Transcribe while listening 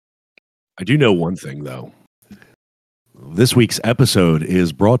I do know one thing, though. This week's episode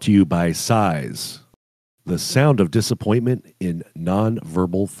is brought to you by Sighs, the sound of disappointment in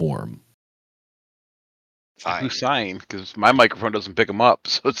non-verbal form. Fine. Who's sighing? Because my microphone doesn't pick them up,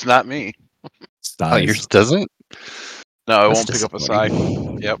 so it's not me. Sighs. Oh, yours doesn't? No, it won't pick up a sigh.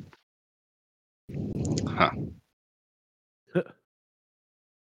 Yep. Huh.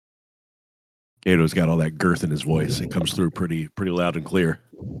 Gato's got all that girth in his voice. It comes through pretty loud and clear.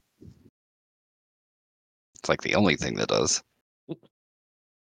 It's like the only thing that does. All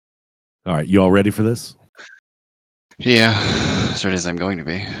right, you all ready for this? Yeah, as ready as I'm going to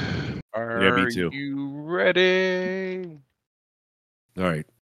be. Yeah, me too. Are you ready? All right.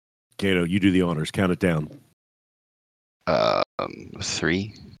 Gato, you do the honors. Count it down.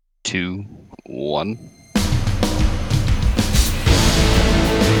 3, 2, 1.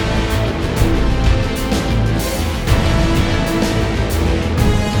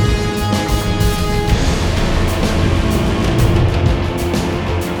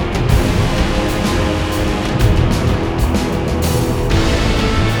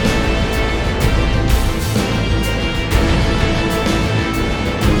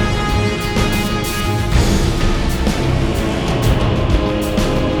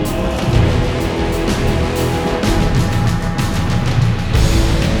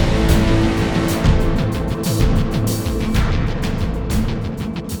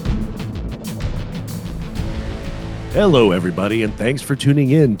 Hello, everybody, and thanks for tuning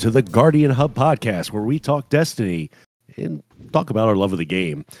in to the Guardian Hub podcast, where we talk Destiny and talk about our love of the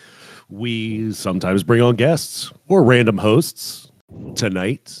game. We sometimes bring on guests or random hosts.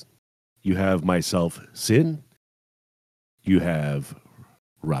 Tonight, you have myself, Sin. You have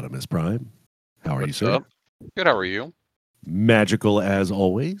Rodimus Prime. How are you, sir? Up? Good, how are you? Magical as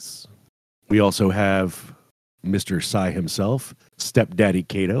always. We also have Mr. Sai himself, Stepdaddy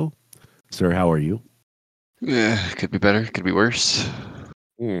Kato. Sir, how are you? Yeah, could be better, could be worse.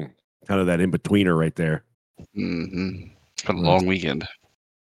 Kind of that in-betweener right there. Mm-hmm. It's been a long weekend.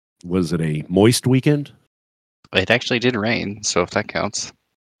 Was it a moist weekend? It actually did rain, so if that counts.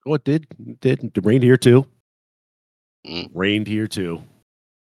 Oh, it did. It rained here too. Rained here too.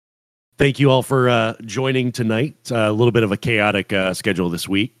 Thank you all for joining tonight. A little bit of a chaotic schedule this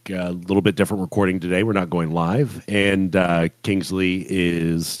week. A little bit different recording today. We're not going live. And Kingsley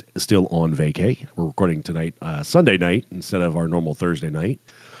is still on vacay. We're recording tonight, Sunday night, instead of our normal Thursday night.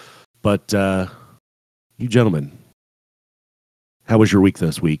 But you gentlemen, how was your week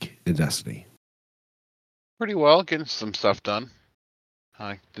this week in Destiny? Pretty well, getting some stuff done.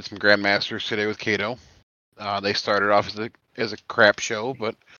 I did some Grandmasters today with Kato. They started off as a crap show,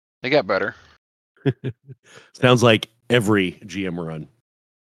 but they got better. Sounds like every GM run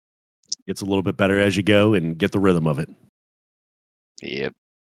gets a little bit better as you go and get the rhythm of it. Yep.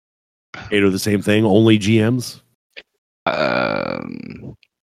 Kato, the same thing, only GMs?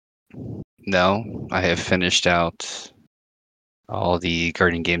 No, I have finished out all the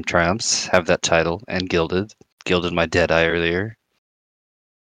Guardian Game Triumphs, have that title, and Gilded. Gilded my Deadeye earlier.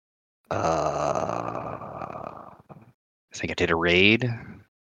 I think I did a raid.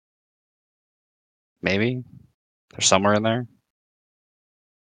 Maybe. There's somewhere in there.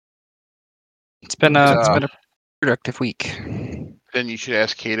 It's been a productive week. Then you should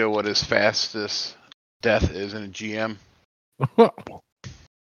ask Kato what his fastest death is in a GM.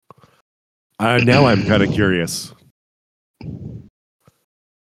 Now I'm kind of curious.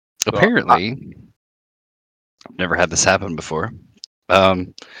 Apparently, I've never had this happen before.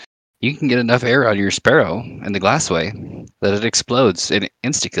 You can get enough air out of your Sparrow in the Glassway that it explodes and it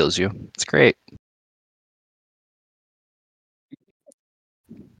insta-kills you. It's great.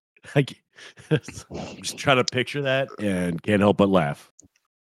 I'm just trying to picture that and can't help but laugh.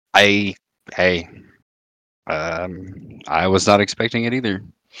 I was not expecting it either.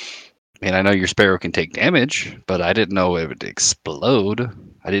 I mean, I know your Sparrow can take damage, but I didn't know it would explode.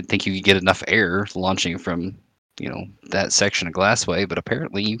 I didn't think you could get enough air launching from, that section of Glassway, but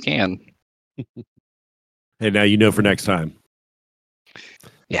apparently you can. And now you know for next time.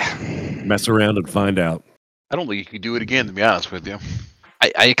 Yeah. Mess around and find out. I don't think you could do it again, to be honest with you.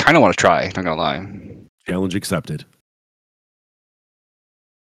 I kind of want to try, not gonna lie. Challenge accepted.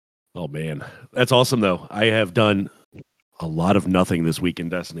 Oh, man. That's awesome, though. I have done a lot of nothing this week in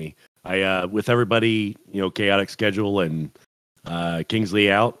Destiny. With everybody, chaotic schedule and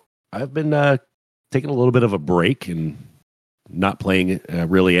Kingsley out, I've been taking a little bit of a break and not playing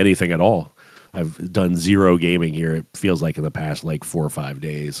really anything at all. I've done zero gaming here. It feels like in the past 4 or 5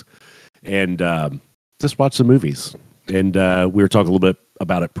 days, and just watched some movies. And we were talking a little bit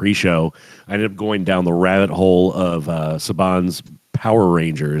about it pre-show. I ended up going down the rabbit hole of Saban's Power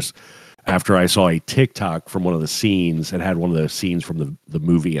Rangers. after I saw a TikTok from one of the scenes. It had one of those scenes from the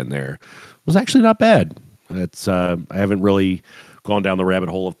movie in there. It was actually not bad. It's I haven't really gone down the rabbit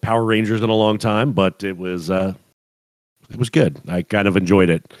hole of Power Rangers in a long time, but it was good. I kind of enjoyed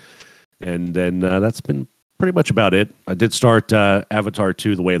it. And then that's been pretty much about it. I did start Avatar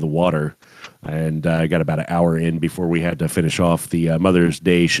 2, The Way of the Water, and I got about an hour in before we had to finish off the Mother's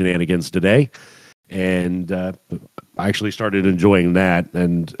Day shenanigans today. And I actually started enjoying that,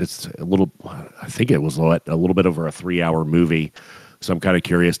 and it's I think it was a little bit over a 3-hour movie, so I'm kind of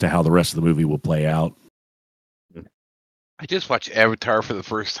curious to how the rest of the movie will play out. I just watched Avatar for the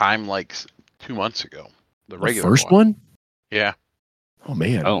first time like 2 months ago. The regular first one? Yeah. Oh,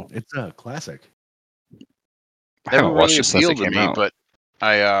 man. It's a classic. I haven't watched it since it appealed to came out. But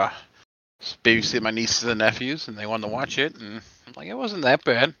I babysit my nieces and nephews, and they wanted to watch it, and I'm like, it wasn't that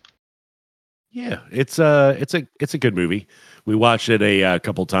bad. Yeah, it's a good movie. We watched it a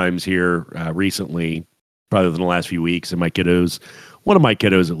couple times here recently, probably within the last few weeks, and one of my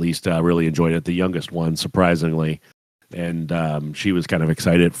kiddos at least, really enjoyed it. The youngest one, surprisingly, and she was kind of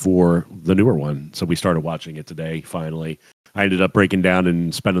excited for the newer one, so we started watching it today. Finally, I ended up breaking down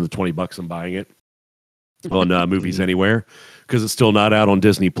and spending the $20 and buying it on Movies Anywhere because it's still not out on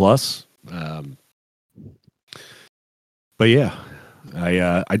Disney Plus. But yeah.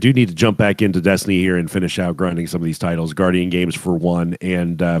 I do need to jump back into Destiny here and finish out grinding some of these titles. Guardian Games for one,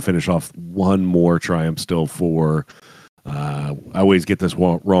 and finish off one more Triumph still for. I always get this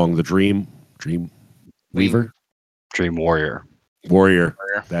wrong. The Dream Weaver, Dream Warrior.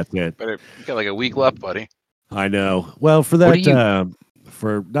 That's it. But you got like a week left, buddy. I know. Well, for that,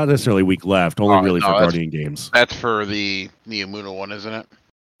 for not necessarily a week left, only for Guardian Games. That's for the Neomuna one, isn't it?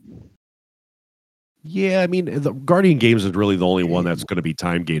 Yeah, I mean, the Guardian Games is really the only one that's going to be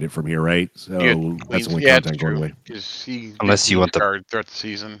time gated from here, right? So that's only content going away. Unless you want the card throughout the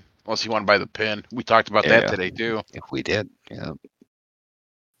season, unless you want to buy the pin. We talked about that today too. If we did,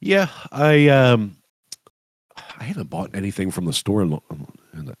 yeah. I haven't bought anything from the store in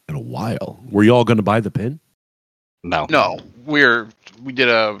a while. Were you all going to buy the pin? No. We did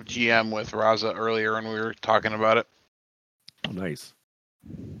a GM with Raza earlier, and we were talking about it. Oh, nice.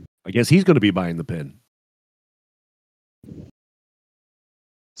 I guess he's going to be buying the pin.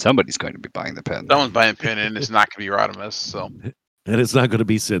 Somebody's going to be buying the pin. Someone's buying a pin, and it's not going to be Rodimus. So, and it's not going to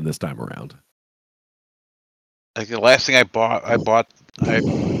be Sin this time around. Like the last thing I bought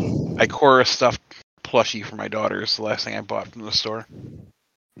Ikora stuffed plushie for my daughters. The last thing I bought from the store.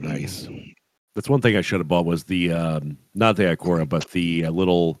 Nice. That's one thing I should have bought was the not the Ikora, but the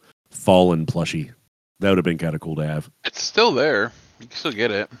little Fallen plushie. That would have been kind of cool to have. It's still there. You can still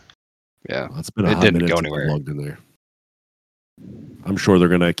get it. Yeah, it's been a hot minute since I logged in there. I'm sure they're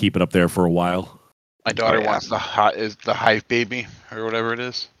gonna keep it up there for a while. My daughter wants the Hive Baby or whatever it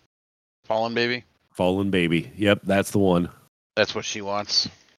is. Fallen Baby. Fallen Baby. Yep, that's the one. That's what she wants.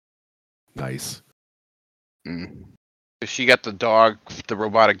 Nice. She got the dog, the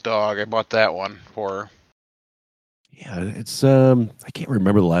robotic dog. I bought that one for her. Yeah, it's I can't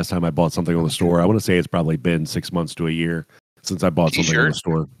remember the last time I bought something on the store. I want to say it's probably been 6 months to a year since I bought something on the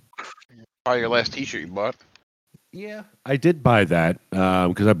store. Probably your last T-shirt you bought. Yeah, I did buy that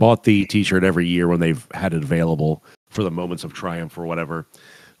because I bought the T-shirt every year when they've had it available for the Moments of Triumph or whatever.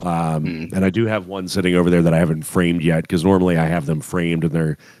 And I do have one sitting over there that I haven't framed yet because normally I have them framed and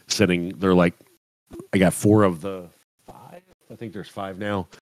they're sitting. They're like, I got 4 of the 5. I think there's 5 now.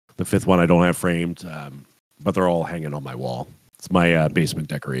 The 5th one I don't have framed, but they're all hanging on my wall. It's my basement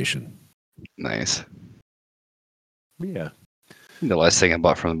decoration. Nice. Yeah. The last thing I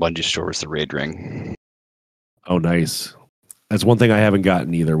bought from the Bungie store was the Raid Ring. Oh, nice. That's one thing I haven't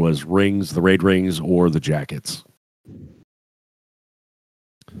gotten either was rings, the Raid rings, or the jackets.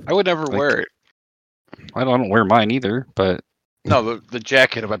 I would never wear it. I don't wear mine either, but... No, the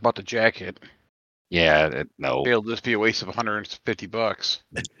jacket, if I bought the jacket... Yeah, no. It'll just be a waste of $150.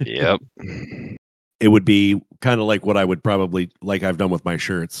 Yep. It would be kind of like what I would probably, like I've done with my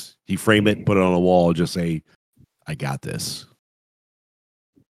shirts. You frame it, put it on a wall, just say, I got this.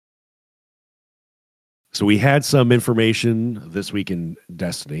 So we had some information this week in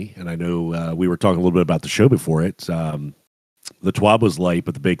Destiny, and I know we were talking a little bit about the show before it. The TWAB was light,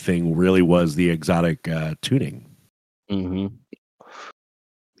 but the big thing really was the exotic tuning. Mm-hmm.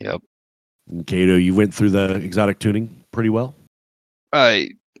 Yep. And Kato, you went through the exotic tuning pretty well?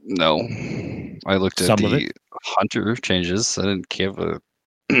 No. I looked at Some of the it? hunter changes. I didn't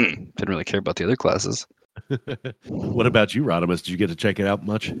really care about the other classes. What about you, Rodimus? Did you get to check it out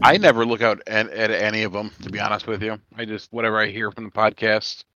much? I never look out at any of them, to be honest with you. I just, whatever I hear from the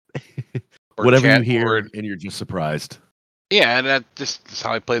podcast. Whatever you hear, and you're just surprised. Yeah, and that's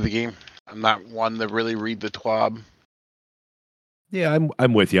how I play the game. I'm not one to really read the TWAB. Yeah,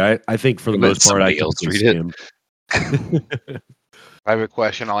 I'm with you. I think for the Let most part, I somebody else typically read it. skim. If I have a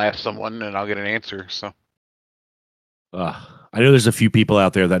question, I'll ask someone and I'll get an answer. So I know there's a few people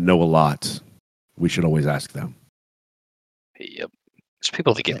out there that know a lot. We should always ask them. Yep. There's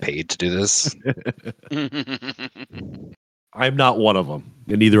people that get paid to do this. I'm not one of them,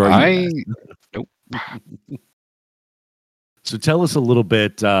 and neither are you guys. Nope. So tell us a little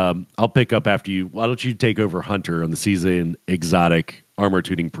bit. I'll pick up after you. Why don't you take over Hunter on the season exotic armor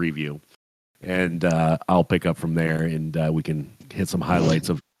tuning preview, and I'll pick up from there, and we can hit some highlights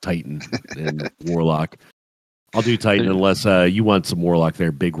of Titan and Warlock. I'll do Titan unless you want some Warlock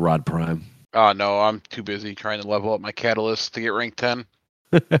there, Big Rod Prime. Oh no, I'm too busy trying to level up my catalyst to get rank 10.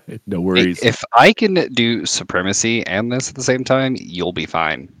 No worries. Hey, if I can do Supremacy and this at the same time, you'll be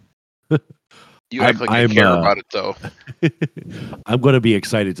fine. You act like you care about it, though. I'm going to be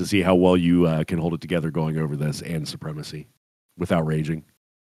excited to see how well you can hold it together going over this and Supremacy without raging.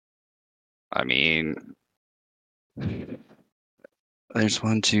 I mean, there's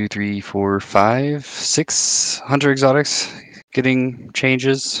 1, 2, 3, 4, 5, 6 Hunter exotics getting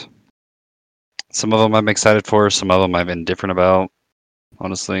changes. Some of them I'm excited for. Some of them I'm indifferent about.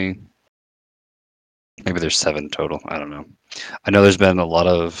 Honestly, maybe there's 7 total. I don't know. I know there's been a lot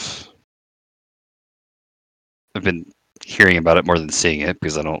of. I've been hearing about it more than seeing it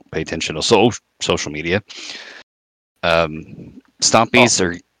because I don't pay attention to social media. Stompies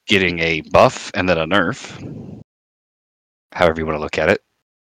are getting a buff and then a nerf. However you want to look at it.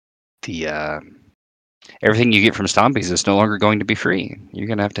 The everything you get from Stompies is no longer going to be free. You're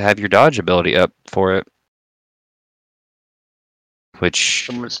going to have your dodge ability up for it. Which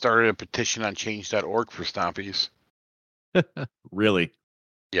someone started a petition on change.org for Stompies. Really?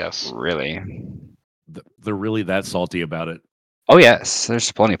 Yes. Really? They're really that salty about it? Oh, yes.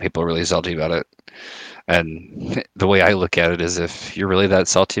 There's plenty of people really salty about it. And the way I look at it is if you're really that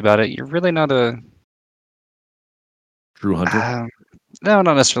salty about it, you're really not a... True hunter? No,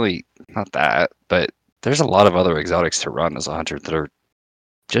 not necessarily. Not that. But there's a lot of other exotics to run as a hunter that are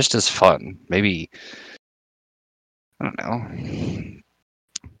just as fun. Maybe... I don't know.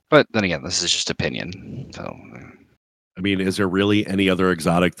 But then again, this is just opinion. So... I mean, is there really any other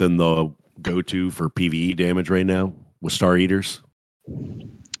exotic than the go-to for PvE damage right now with Star Eaters?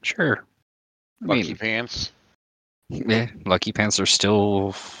 Sure. Lucky Pants. Yeah, Lucky Pants are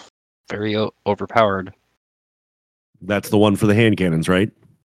still very overpowered. That's the one for the hand cannons, right?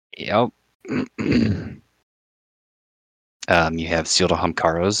 Yep. You have Sealed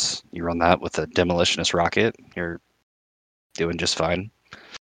Hamkaros. You run that with a Demolitionist Rocket. You're doing just fine.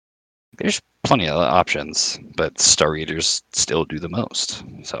 There's plenty of options, but Star Eaters still do the most.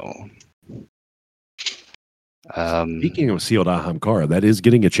 So, speaking of Sealed Ahamkara, that is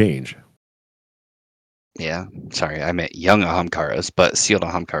getting a change. Yeah, sorry, I meant Young Ahamkaras, but Sealed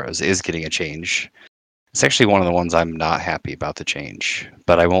Ahamkaras is getting a change. It's actually one of the ones I'm not happy about the change,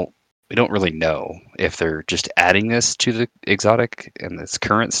 but we don't really know if they're just adding this to the exotic in its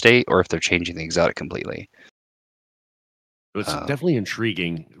current state or if they're changing the exotic completely. It's definitely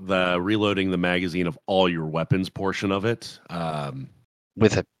intriguing, the reloading the magazine of all your weapons portion of it.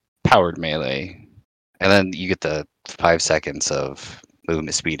 With a powered melee. And then you get the 5 seconds of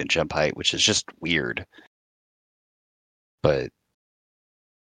movement speed and jump height, which is just weird. But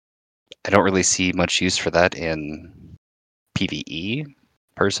I don't really see much use for that in PvE,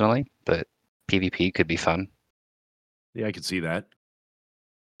 personally, but PvP could be fun. Yeah, I could see that.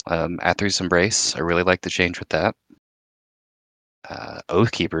 Athre's Embrace, I really like the change with that.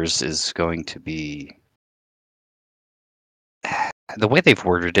 Oathkeepers is going to be... The way they've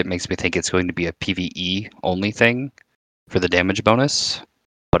worded it makes me think it's going to be a PvE only thing for the damage bonus,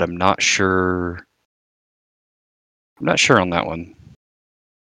 but I'm not sure. I'm not sure on that one.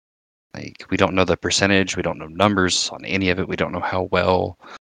 Like, we don't know the percentage, we don't know numbers on any of it, we don't know how well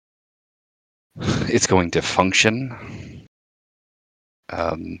it's going to function.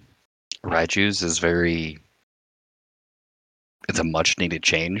 Raiju's is it's a much needed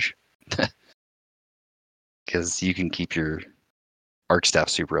change. Because you can keep your Arc Staff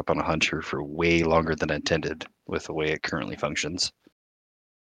super up on a hunter for way longer than intended with the way it currently functions.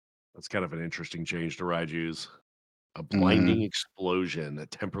 That's kind of an interesting change to Raiju's. A blinding explosion that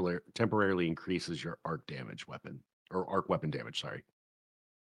temporarily increases your arc damage weapon, or arc weapon damage, sorry.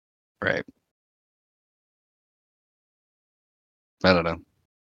 Right. I don't know.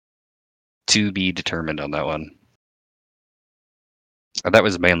 To be determined on that one. That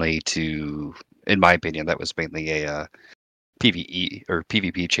was mainly in my opinion, that was mainly a PvE or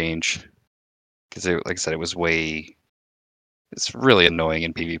PvP change. Because, like I said, it's really annoying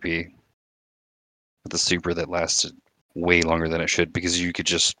in PvP. with a super that lasted way longer than it should because you could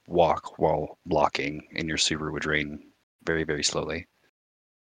just walk while blocking and your super would drain very, very slowly.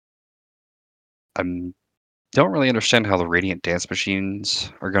 I don't really understand how the Radiant Dance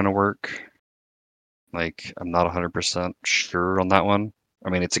Machines are going to work. Like, I'm not 100% sure on that one. I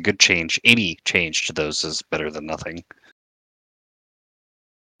mean, it's a good change. Any change to those is better than nothing.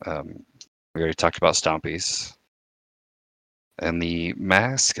 We already talked about Stompies. And the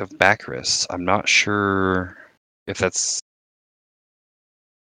Mask of Bacchus, I'm not sure if that's...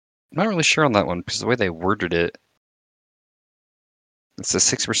 I'm not really sure on that one because the way they worded it, it's a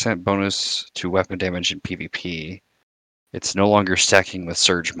 6% bonus to weapon damage in PvP. It's no longer stacking with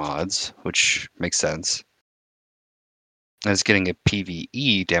surge mods, which makes sense. And it's getting a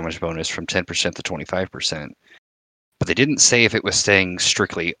PvE damage bonus from 10% to 25%. But they didn't say if it was staying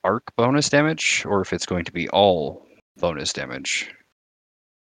strictly arc bonus damage or if it's going to be all bonus damage.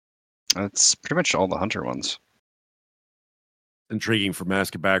 That's pretty much all the hunter ones. Intriguing for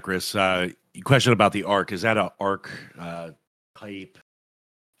Mask of Bacchus. Question about the arc. Is that an arc type,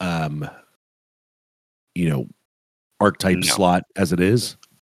 arc type No. slot as it is?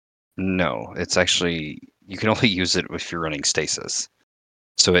 No, it's actually, you can only use it if you're running stasis.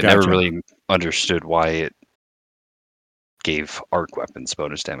 So it Gotcha. never really understood why it gave arc weapons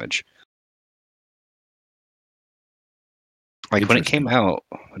bonus damage. Like when it came out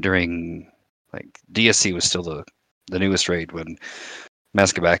during, like, DSC was still the newest raid when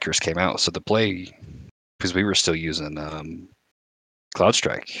Mask of Bacchus came out. So the play, because we were still using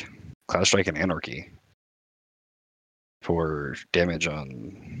Cloudstrike and Anarchy for damage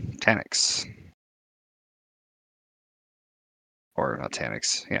on Taniks. Or not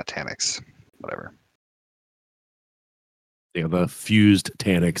Taniks. Yeah, Taniks. Whatever. Yeah, the fused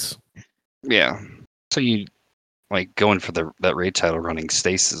Taniks. Yeah. So you like going for that raid title running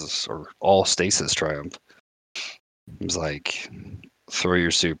stasis or all stasis triumph. It was like throw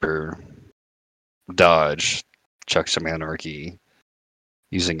your super, dodge, chuck some anarchy,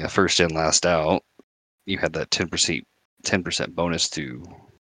 using a first in last out. You had that 10% bonus to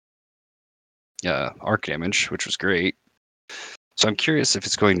arc damage, which was great. So I'm curious if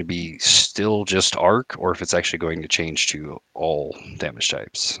it's going to be still just arc or if it's actually going to change to all damage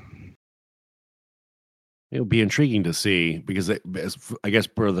types. It'll be intriguing to see because I guess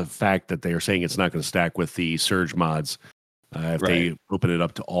for the fact that they are saying it's not going to stack with the surge mods if they open it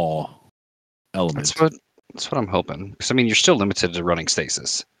up to all elements. That's what I'm hoping. Because I mean, you're still limited to running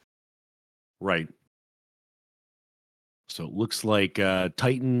stasis. Right. So it looks like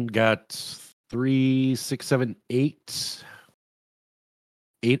Titan got 3, 6, 7, 8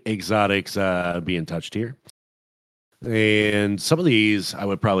 exotics being touched here. And some of these, I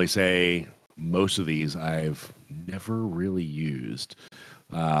would probably say most of these I've never really used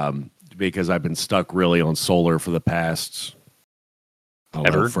because I've been stuck really on solar for the past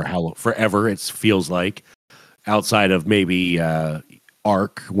forever. It feels like outside of maybe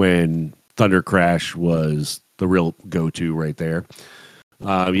Arc when Thunder Crash was the real go-to right there.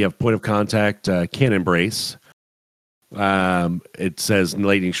 You have Point of Contact, Cannon Brace. It says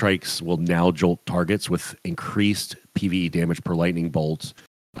lightning strikes will now jolt targets with increased PvE damage per lightning bolt,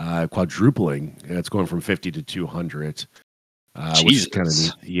 quadrupling. It's going from 50 to 200, which is kind of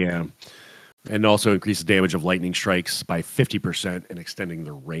neat. Yeah. And also increases damage of lightning strikes by 50% and extending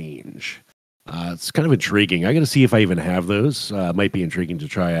the range. It's kind of intriguing. I got to see if I even have those. Might be intriguing to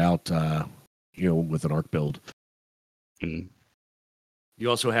try out, with an arc build. Mm. You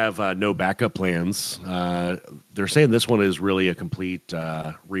also have no backup plans. They're saying this one is really a complete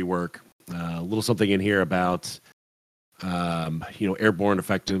rework. A little something in here about, airborne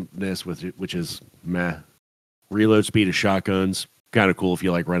effectiveness, which is meh. Reload speed of shotguns, kind of cool if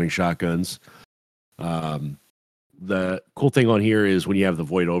you like running shotguns. The cool thing on here is when you have the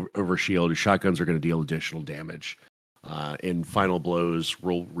Void Overshield, shotguns are going to deal additional damage. And final blows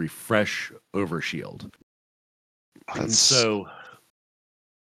will refresh Overshield. And so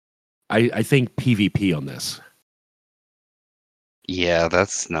I think PvP on this. Yeah,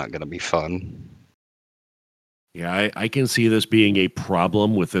 that's not going to be fun. Yeah, I can see this being a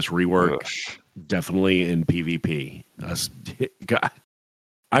problem with this rework. Ugh. Definitely in PvP. God,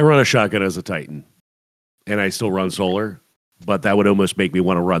 I run a shotgun as a Titan, and I still run solar, but that would almost make me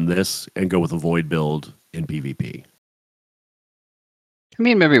want to run this and go with a Void build in PvP. I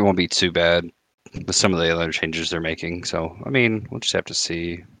mean, maybe it won't be too bad with some of the other changes they're making. So, I mean, we'll just have to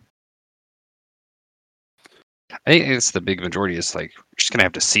see. I think it's the big majority is like, we're just going to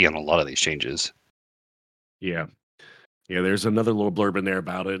have to see on a lot of these changes. Yeah. Yeah, there's another little blurb in there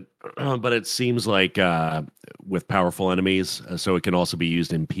about it, but it seems like with powerful enemies, so it can also be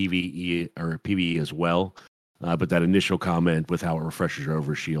used in PvE or PvE as well. But that initial comment with how it refreshes your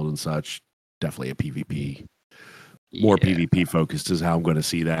overshield and such, definitely a PvP. More Yeah. PvP focused is how I'm going to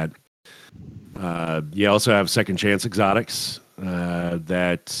see that. You also have second chance exotics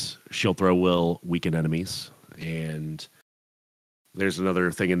that shield throw will weaken enemies, and there's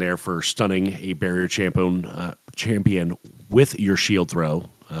another thing in there for stunning a barrier champion with your shield throw.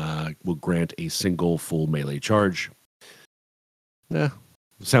 Will grant a single full melee charge. Yeah,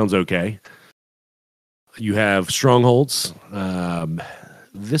 sounds okay. You have strongholds.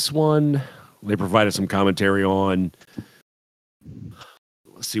 This one, they provided some commentary on.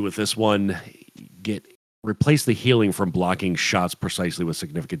 Let's see with this one. Replace the healing from blocking shots precisely with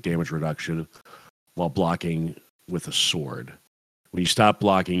significant damage reduction while blocking with a sword. When you stop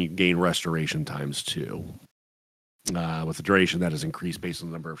blocking, you gain restoration times 2. With the duration that is increased based on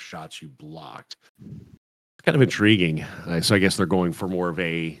the number of shots you blocked. It's kind of intriguing. So I guess they're going for more of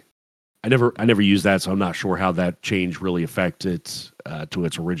a. I never used that, so I'm not sure how that change really affected to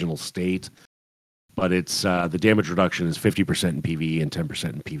its original state. But it's the damage reduction is 50% in PvE and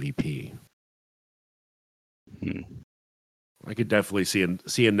 10% in PvP. I could definitely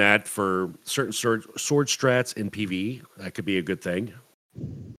seeing that for certain sword strats in PvE. That could be a good thing.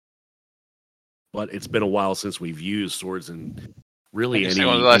 But it's been a while since we've used swords in really any.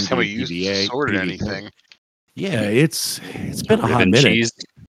 When the last time we used PvA, sword in anything? Yeah, it's been a hot Ribbon minute. cheese.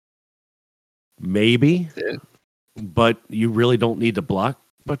 Maybe, Yeah. but you really don't need to block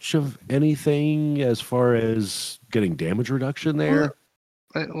much of anything as far as getting damage reduction there.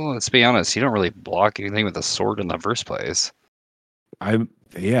 Well, let's be honest. You don't really block anything with a sword in the first place. I don't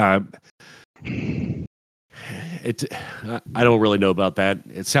really know about that.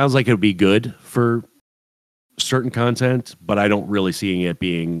 It sounds like it would be good for certain content, but I don't really see it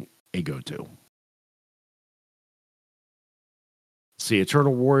being a go-to. See,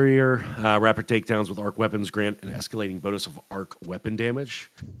 Eternal Warrior, rapid takedowns with arc weapons grant an escalating bonus of arc weapon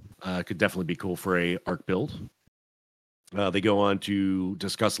damage. Could definitely be cool for a arc build. They go on to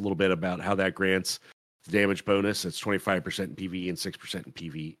discuss a little bit about how that grants the damage bonus. It's 25% in PvE and 6% in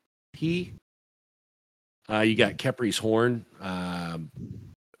PvP. You got Kepri's Horn.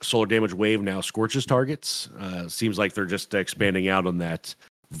 Solar damage wave now scorches targets. Seems like they're just expanding out on that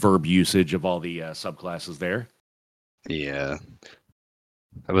verb usage of all the subclasses there. Yeah,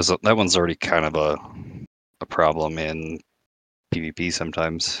 that one's already kind of a problem in PvP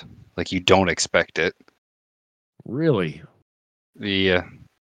sometimes. Like you don't expect it. Really? Yeah,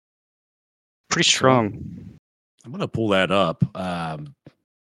 pretty strong. I'm gonna pull that up.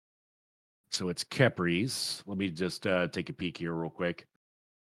 So it's Kepri's. Let me just take a peek here real quick.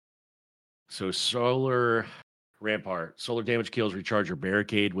 So Solar Rampart. Solar damage kills recharge your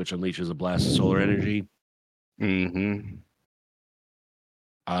barricade, which unleashes a blast of solar energy. Mm-hmm.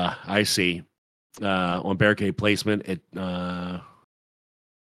 I see. On barricade placement,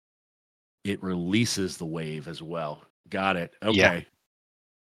 it releases the wave as well. Got it. Okay. Yeah.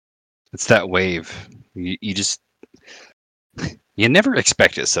 It's that wave. You just you never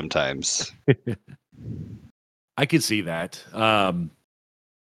expect it sometimes. I could see that.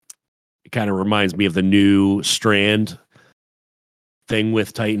 It kind of reminds me of the new strand thing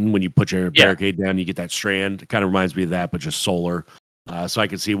with Titan. When you put your barricade down, you get that strand. It kind of reminds me of that, but just solar. So I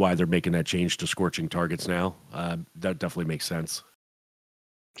can see why they're making that change to scorching targets now. That definitely makes sense.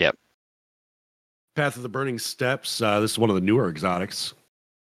 Yep. Path of the Burning Steps. This is one of the newer exotics.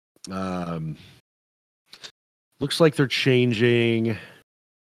 Looks like they're changing.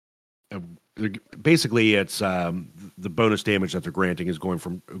 Basically, it's the bonus damage that they're granting is going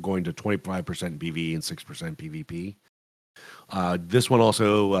to 25% in PvE and 6% PvP. This one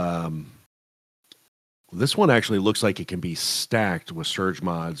also, this one actually looks like it can be stacked with surge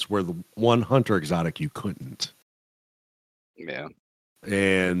mods, where the one hunter exotic you couldn't. Yeah.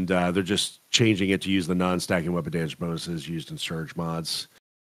 And they're just changing it to use the non-stacking weapon damage bonuses used in surge mods.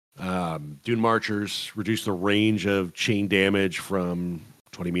 Dune Marchers reduce the range of chain damage from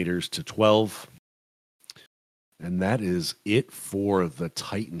 20 meters to 12. And that is it for the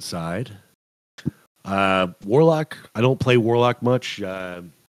Titan side. Warlock, I don't play Warlock much.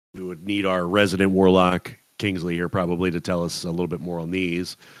 We would need our resident Warlock, Kingsley, here probably to tell us a little bit more on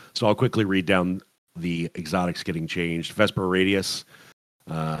these. So I'll quickly read down the exotics getting changed. Vesper Radius.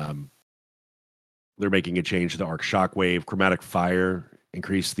 They're making a change to the Arc Shockwave. Chromatic Fire.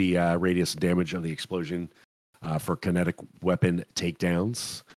 Increase the radius damage of the explosion for kinetic weapon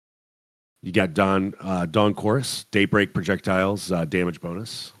takedowns. You got Dawn Chorus, Daybreak projectiles damage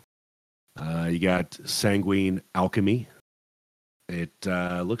bonus. You got Sanguine Alchemy. It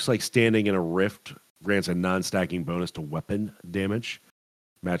looks like standing in a rift grants a non-stacking bonus to weapon damage,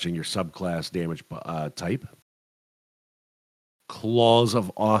 matching your subclass damage type. Claws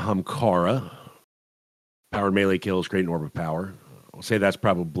of Ahamkara. Powered melee kills, create an orb of power. I'll say that's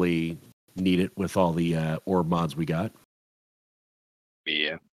probably needed with all the orb mods we got.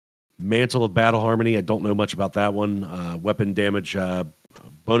 Yeah. Mantle of Battle Harmony. I don't know much about that one. Weapon damage,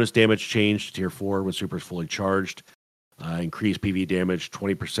 bonus damage changed to tier 4 when super is fully charged. Increased PV damage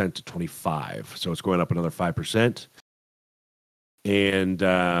 20% to 25%. So it's going up another 5%. And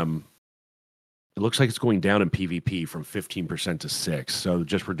it looks like it's going down in PvP from 15% to 6%. So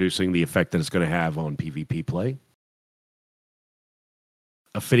just reducing the effect that it's going to have on PvP play.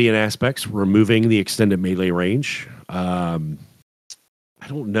 Ophidian Aspects, removing the extended melee range. I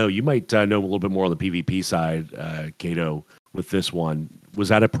don't know. You might know a little bit more on the PvP side, Cato, with this one. Was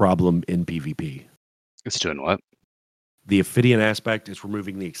that a problem in PvP? It's doing what? The Ophidian Aspect is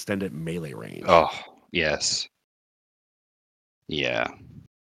removing the extended melee range. Oh, yes. Yeah.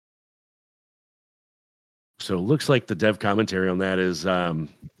 So it looks like the dev commentary on that is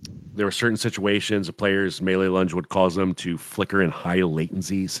there were certain situations a player's melee lunge would cause them to flicker in high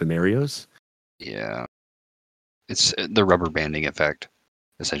latency scenarios. Yeah. It's the rubber banding effect,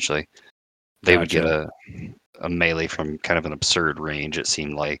 essentially. They would get a melee from kind of an absurd range, it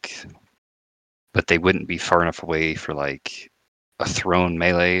seemed like. But they wouldn't be far enough away for like a thrown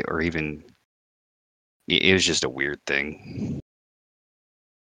melee or even... It was just a weird thing.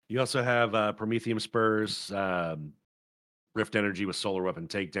 You also have Prometheum Spurs, Rift Energy with Solar Weapon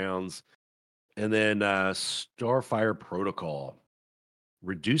Takedowns, and then Starfire Protocol.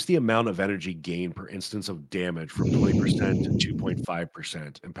 Reduce the amount of energy gained per instance of damage from 20% to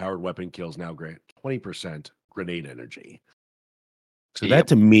 2.5%. Empowered weapon kills now grant 20% grenade energy. So that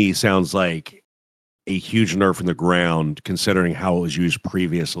to me sounds like a huge nerf in the ground, considering how it was used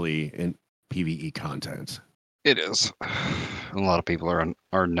previously in PvE content. It is. A lot of people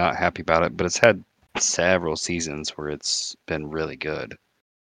are not happy about it, but it's had several seasons where it's been really good.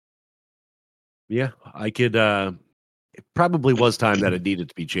 Yeah, I could... it probably was time that it needed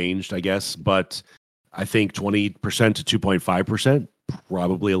to be changed, I guess, but I think 20% to 2.5%,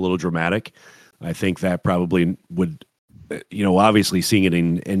 probably a little dramatic. I think that probably would, obviously seeing it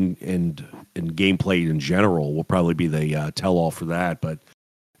in gameplay in general will probably be the tell-all for that, but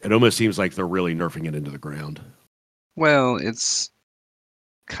it almost seems like they're really nerfing it into the ground. Well, it's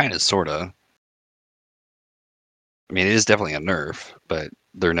kind of, sort of. I mean, it is definitely a nerf, but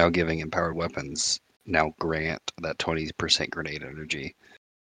they're now giving empowered weapons now grant that 20% grenade energy.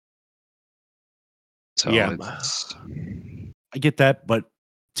 So yeah, I get that, but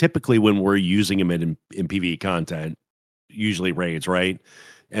typically when we're using them in PvE content, usually raids, right?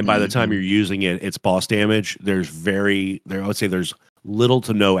 And by the time you're using it, it's boss damage. I would say there's little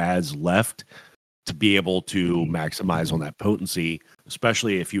to no ads left to be able to maximize on that potency,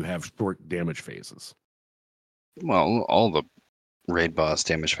 especially if you have short damage phases. Well, all the raid boss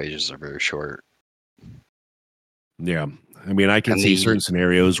damage phases are very short. Yeah. I mean, I can see certain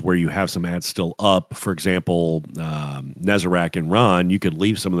scenarios where you have some ads still up. For example, Nezarec and Ron, you could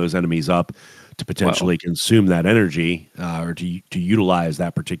leave some of those enemies up to potentially consume that energy or to utilize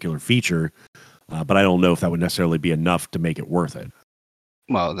that particular feature. But I don't know if that would necessarily be enough to make it worth it.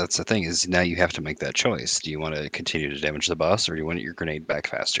 Well, that's the thing is now you have to make that choice. Do you want to continue to damage the boss or do you want your grenade back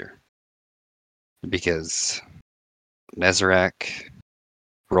faster? Because Nezarec,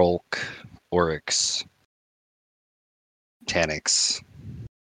 Rolk, Oryx, Taniks,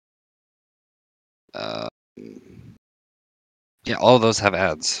 all of those have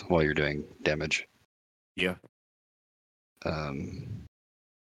ads while you're doing damage. Yeah.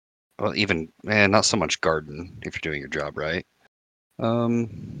 Well, even not so much Garden if you're doing your job right. I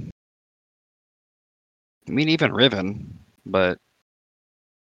mean, even Riven, but I'm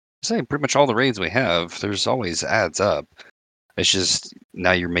saying pretty much all the raids we have, there's always ads up. It's just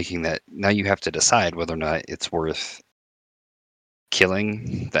now you're making that. Now you have to decide whether or not it's worth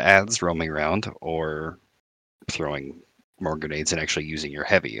killing the ads roaming around or throwing more grenades and actually using your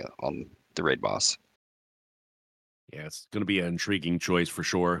heavy on the raid boss. Yeah, it's going to be an intriguing choice for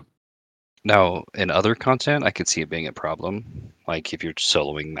sure. Now, in other content, I could see it being a problem. Like if you're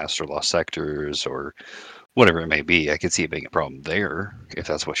soloing Master Lost Sectors or whatever it may be, I could see it being a problem there if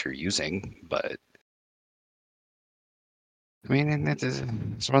that's what you're using. But I mean,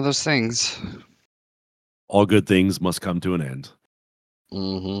 it's one of those things. All good things must come to an end.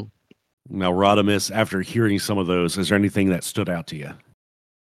 Mm-hmm. Now, Rodimus, after hearing some of those, is there anything that stood out to you?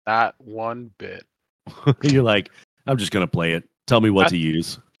 Not one bit. You're like, I'm just going to play it. Tell me what to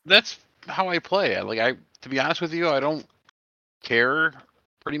use. That's how I play. To be honest with you, I don't care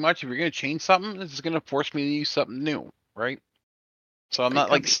pretty much. If you're going to change something, it's going to force me to use something new, right? So I'm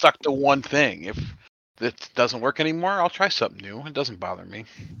not stuck to one thing. If it doesn't work anymore, I'll try something new. It doesn't bother me.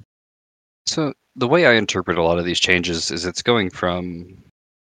 So the way I interpret a lot of these changes is it's going from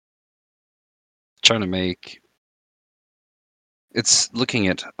trying to make it's looking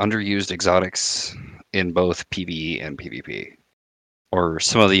at underused exotics in both PvE and PvP. Or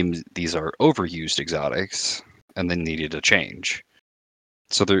some of these are overused exotics and then needed a change.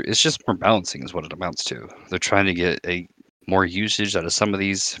 So it's just more balancing is what it amounts to. They're trying to get a more usage out of some of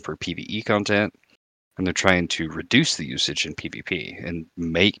these for PvE content, and they're trying to reduce the usage in PvP and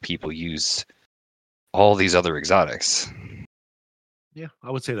make people use all these other exotics. Yeah,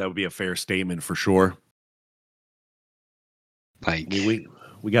 I would say that would be a fair statement for sure. Like, I mean,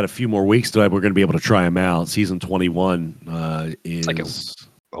 we got a few more weeks till we're going to be able to try them out. Season 21 is like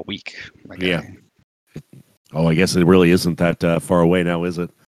a week. Yeah. Oh, I guess it really isn't that far away now, is it?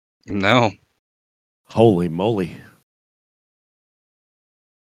 No. Holy moly.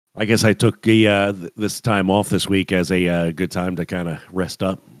 I guess I took this time off this week as a good time to kind of rest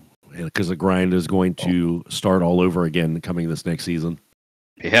up because the grind is going to start all over again coming this next season.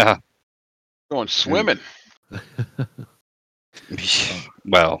 Yeah. Going swimming.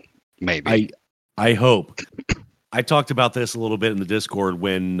 Well, maybe. I hope. I talked about this a little bit in the Discord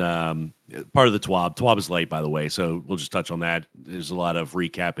when part of the TWAB. TWAB is late, by the way, so we'll just touch on that. There's a lot of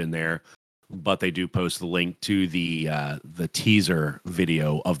recap in there, but they do post the link to the teaser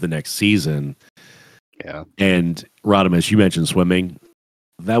video of the next season. Yeah. And Rodimus, you mentioned swimming.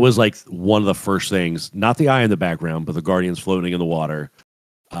 That was like one of the first things, not the eye in the background, but the Guardians floating in the water,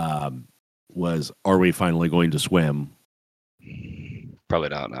 was, are we finally going to swim? Probably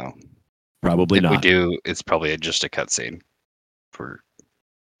not now. Probably if not. If we do, it's probably just a cutscene.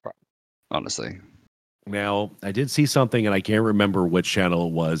 Honestly. Now, I did see something, and I can't remember which channel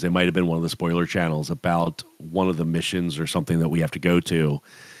it was. It might have been one of the spoiler channels about one of the missions or something that we have to go to.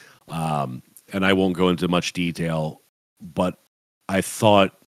 And I won't go into much detail, but I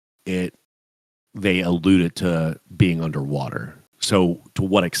thought they alluded to being underwater. So to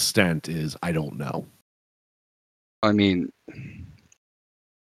what extent is, I don't know. I mean,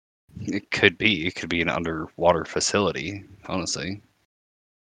 it could be. It could be an underwater facility, honestly.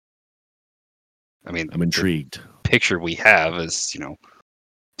 I mean, I'm intrigued. The picture we have is,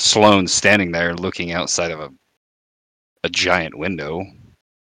 Sloane standing there looking outside of a giant window.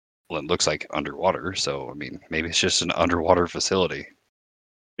 Well, it looks like underwater, so I mean, maybe it's just an underwater facility.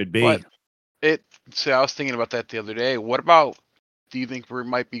 Could be. See, I was thinking about that the other day. What about? Do you think we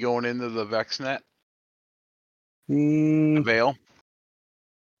might be going into the VexNet? The Veil?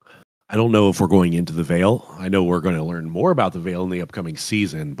 I don't know if we're going into the Veil. I know we're going to learn more about the Veil in the upcoming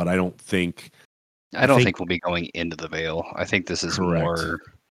season, but I don't think we'll be going into the Veil. I think this is correct. More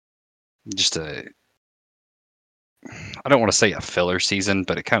just I don't want to say a filler season,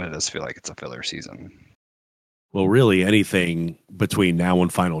 but it kind of does feel like it's a filler season. Well, really, anything between now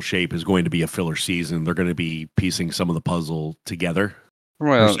and Final Shape is going to be a filler season. They're going to be piecing some of the puzzle together.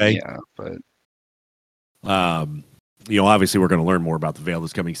 Well, yeah, but obviously we're going to learn more about the Veil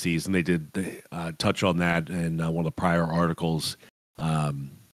this coming season. They did touch on that in one of the prior articles.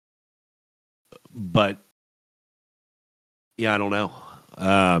 But yeah, I don't know.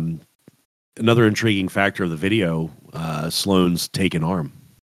 Another intriguing factor of the video, Sloane's taken arm.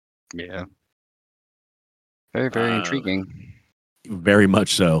 Yeah. Very, very intriguing. Very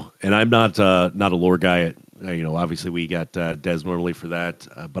much so. And I'm not a lore guy. Obviously we got Des normally for that,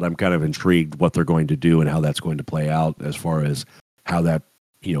 but I'm kind of intrigued what they're going to do and how that's going to play out as far as how that,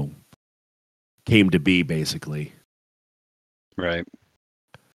 came to be, basically. Right.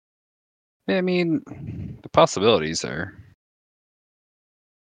 I mean, the possibilities are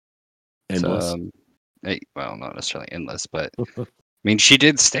endless. Well, not necessarily endless, but I mean, she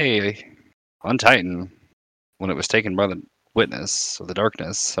did stay on Titan when it was taken by the Witness or the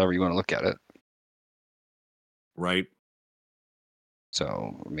Darkness, however you want to look at it. Right.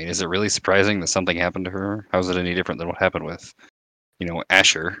 So, I mean, is it really surprising that something happened to her? How is it any different than what happened with,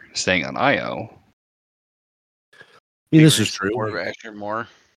 Asher staying on Io? Yeah, this is true. More of Asher, more.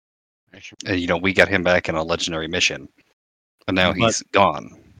 And, we got him back in a legendary mission, and now he's gone.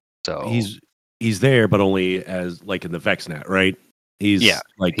 So he's there, but only as like in the VexNet, right?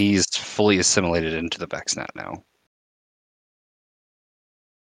 He's fully assimilated into the VexNet now,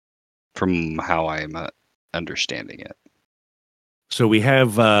 from how I'm understanding it. So we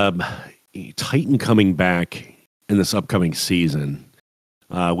have Titan coming back in this upcoming season.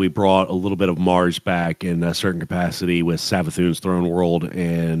 We brought a little bit of Mars back in a certain capacity with Savathun's Throne World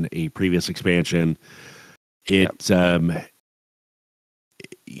and a previous expansion. It,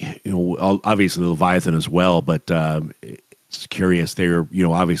 obviously Leviathan as well, but it's curious. They're,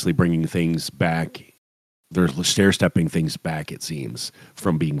 obviously bringing things back. They're stair-stepping things back, it seems,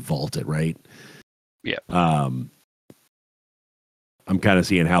 from being vaulted, right? Yeah. I'm kind of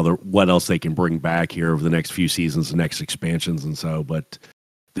seeing what else they can bring back here over the next few seasons, the next expansions and so, but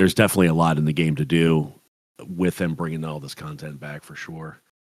there's definitely a lot in the game to do with them bringing all this content back for sure.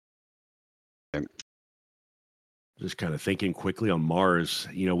 Just kind of thinking quickly on Mars,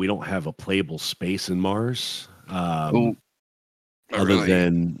 we don't have a playable space in Mars. Other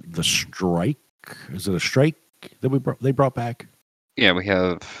than the strike. Is it a strike that they brought back? Yeah, we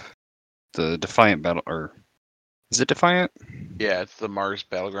have the Defiant battle, or is it Defiant? Yeah, it's the Mars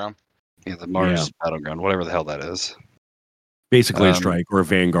Battleground. Yeah, the Mars Battleground, whatever the hell that is. Basically a strike or a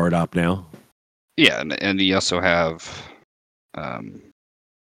Vanguard op now. Yeah, and you also have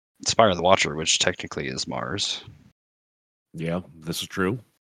Spire of the Watcher, which technically is Mars. Yeah, this is true.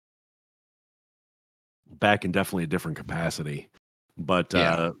 Back in definitely a different capacity. But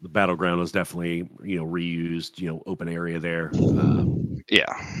the Battleground was definitely, reused, open area there.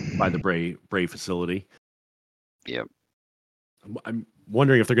 By the Bray facility. Yep. I'm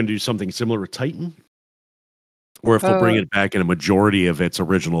wondering if they're going to do something similar with Titan, or if they'll bring it back in a majority of its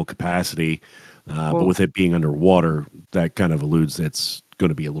original capacity. But with it being underwater, that kind of alludes that it's going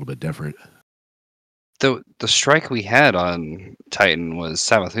to be a little bit different. The strike we had on Titan was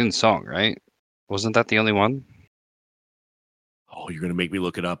Savathun's Song, right? Wasn't that the only one? Oh, you're going to make me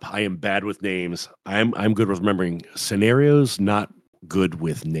look it up. I am bad with names. I'm good with remembering scenarios, not good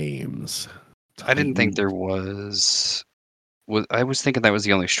with names. Titan. I didn't think there was. I was thinking that was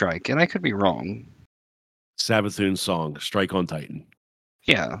the only strike, and I could be wrong. Savathun's Song, Strike on Titan.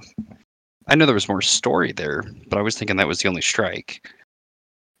 Yeah. I know there was more story there, but I was thinking that was the only strike.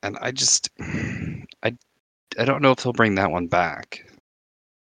 And I don't know if they'll bring that one back.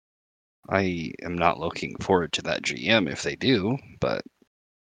 I am not looking forward to that GM if they do, but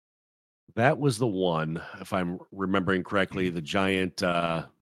that was the one, if I'm remembering correctly, the giant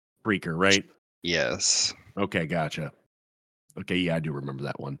freaker, right? Yes. Okay, gotcha. Okay, yeah, I do remember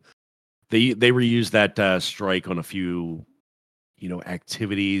that one. They reused that strike on a few,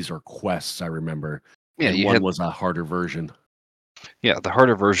 activities or quests. I remember. Yeah, and one was a harder version. Yeah, the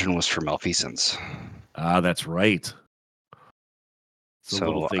harder version was for Malfeasance. That's right. So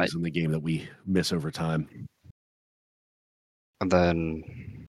little things in the game that we miss over time. And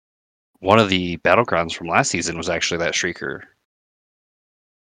then one of the battlegrounds from last season was actually that Shrieker.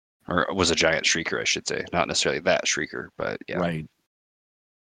 Or was a giant Shrieker, I should say. Not necessarily that Shrieker, but yeah. Right.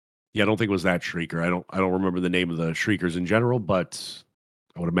 Yeah, I don't think it was that Shrieker. I don't remember the name of the Shriekers in general, but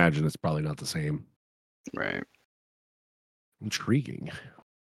I would imagine it's probably not the same. Right. Intriguing.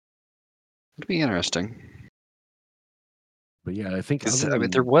 It'd be interesting. But yeah, I think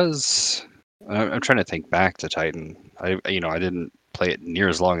there was. I'm trying to think back to Titan. I didn't play it near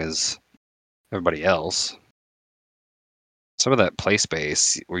as long as everybody else. Some of that play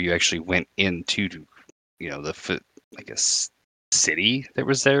space where you actually went into, city that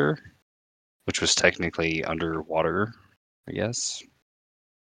was there, which was technically underwater, I guess.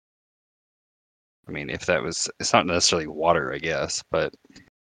 I mean, it's not necessarily water, I guess, but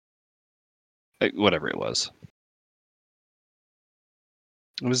whatever it was.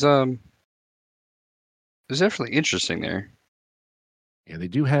 It was definitely interesting there. Yeah, they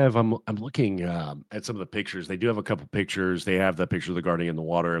do have. I'm looking at some of the pictures. They do have a couple pictures. They have the picture of the Guardian in the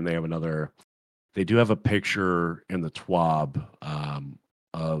water, and they have another. They do have a picture in the TWAB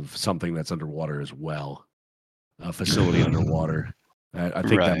of something that's underwater as well, a facility underwater. I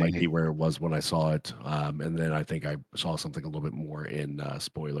think that might be where it was when I saw it, and then I think I saw something a little bit more in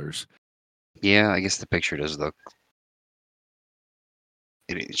spoilers. Yeah, I guess the picture does look.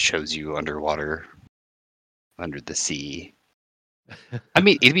 It shows you underwater, under the sea. I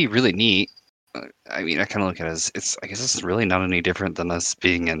mean, it'd be really neat. I mean, I kind of look at it as I guess it's really not any different than us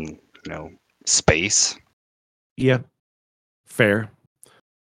being in, space. Yeah, fair.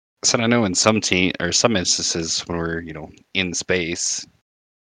 So I know in some instances when we're, in space,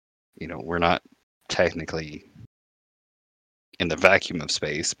 we're not technically in the vacuum of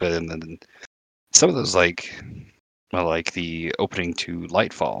space, but in some of those like the opening to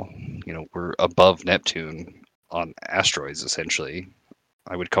Lightfall, we're above Neptune on asteroids essentially.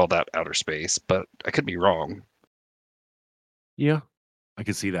 I would call that outer space, but I could be wrong. Yeah, I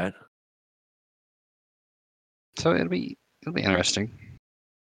could see that. So it'll be interesting.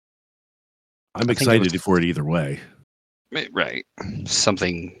 I'm excited for it either way. Right.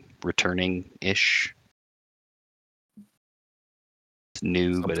 Something returning-ish. It's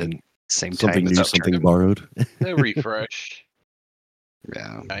new, but at the same something time, new, it's something outdated. borrowed. A refresh.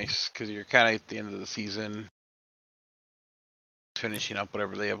 Yeah. Nice, because you're kind of at the end of the season, finishing up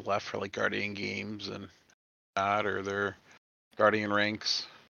whatever they have left for like Guardian games and not, or their Guardian ranks.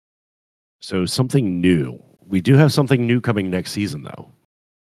 So something new. We do have something new coming next season, though.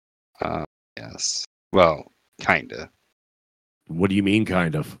 Yes. Well, kinda. What do you mean,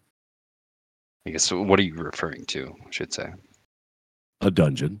 kind of? I guess. What are you referring to? I should say. A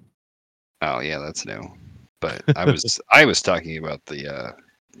dungeon. Oh yeah, that's new. But I was talking about the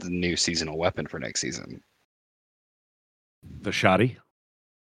new seasonal weapon for next season. The shoddy?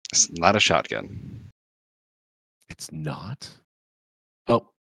 It's not a shotgun. It's not. Oh,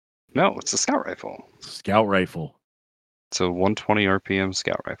 No, it's a scout rifle. scout rifle. It's a 120 RPM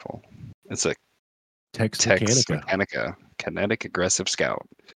scout rifle. It's a Tex Tex Mechanica. Mechanica kinetic aggressive scout.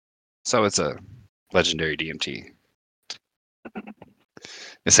 So it's a legendary DMT,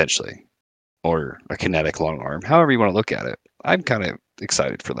 essentially, or a kinetic long arm. However you want to look at it. I'm kind of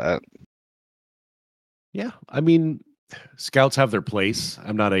excited for that. Yeah, I mean, scouts have their place.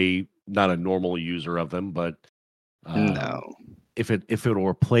 I'm not a normal user of them, but No, if it will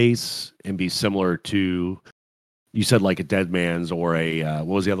replace and be similar to, you said like a Dead Man's or a what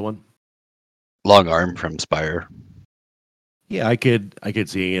was the other one? long arm from Spire. Yeah, I could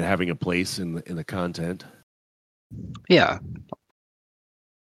see it having a place in the content. Yeah.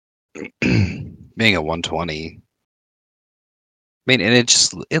 Being a 120. I mean, and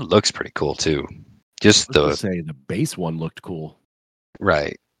it looks pretty cool too. Just I was gonna say the base one looked cool.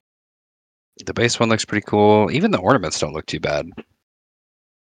 right. The base one looks pretty cool. Even the ornaments don't look too bad.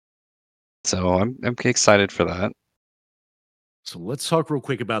 So I'm excited for that. So let's talk real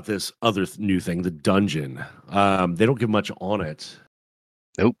quick about this other new thing, the dungeon. They don't give much on it.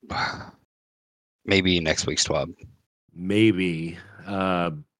 Nope. Maybe next week's TWAB. Maybe.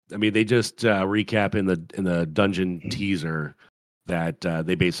 I mean, they just recap in the dungeon teaser that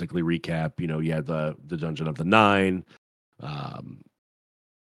they basically recap. You know, you had the dungeon of the Nine,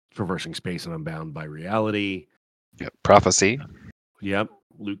 traversing space and unbound by reality. Yep. Prophecy. Yep,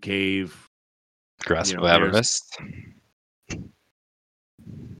 Luke Cave. Grasp You of know, there's- Avernus.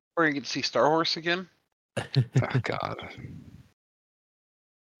 We're gonna get to see Star Horse again. Oh God.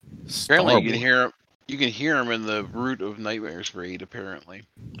 Apparently, you Star can hear him in the Root of Nightmares raid. Apparently,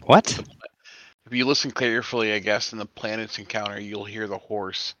 What? if you listen carefully, I guess in the planets encounter, you'll hear the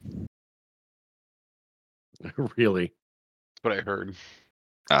horse. Wars. Really? That's what I heard.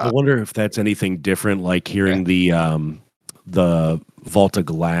 I wonder if that's anything different, like hearing the Vault of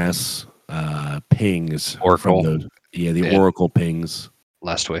Glass pings Oracle. from the Yeah. Oracle pings.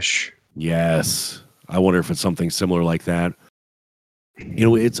 Last Wish. Yes, I wonder if it's something similar like that. You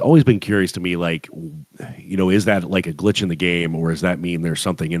know, it's always been curious to me, like, you know, is that like a glitch in the game, or does that mean there's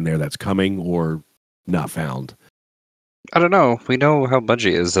something in there that's coming or not found? I don't know. We know how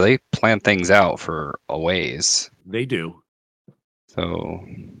Bungie is. They plan things out for a ways. They do. So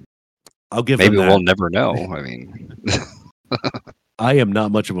I'll give maybe them that. we'll never know. I mean, I am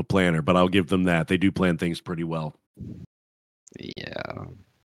not much of a planner, but I'll give them that. They do plan things pretty well. yeah.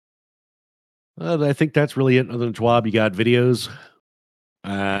 I think that's really it. Other than TWAB, you got videos,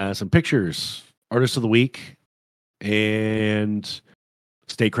 some pictures, artist of the week, and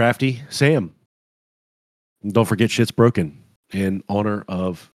stay crafty, Sam. And don't forget shit's broken in honor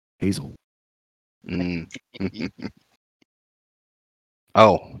of Hazel. Mm.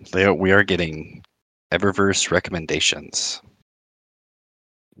 Oh, we are getting Eververse recommendations.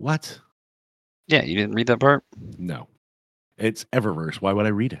 What? Yeah, you didn't read that part? No. It's Eververse. Why would I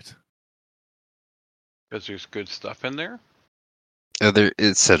read it? Because there's good stuff in there. There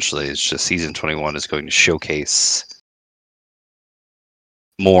essentially, it's just season 21 is going to showcase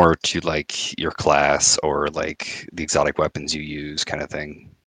more to like your class or like the exotic weapons you use, kind of thing.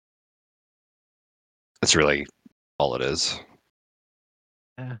 That's really all it is.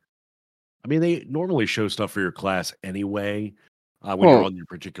 I mean, they normally show stuff for your class anyway when you're on your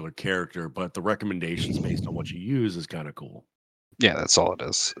particular character, but the recommendations based on what you use is kind of cool. Yeah, that's all it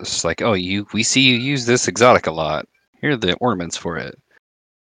is. It's just like, oh, we see you use this exotic a lot. Here are the ornaments for it.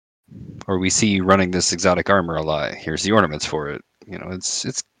 Or we see you running this exotic armor a lot. Here's the ornaments for it. You know, it's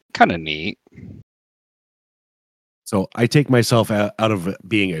kind of neat. So I take myself out of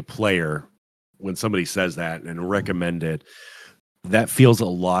being a player when somebody says that and recommend it. That feels a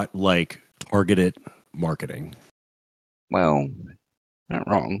lot like targeted marketing. Well, not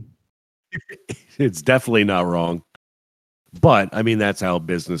wrong. It's definitely not wrong. But I mean, that's how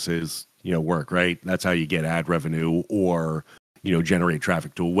business is work, right? That's how you get ad revenue or, generate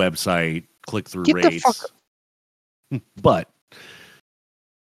traffic to a website, click through Get the rates. fuck But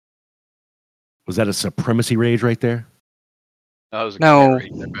was that a supremacy rage right there? That was a No, cat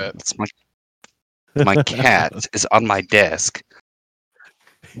rage, I bet. it's my cat is on my desk.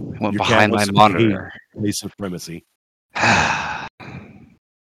 Went Your cat behind my wants to monitor. play supremacy.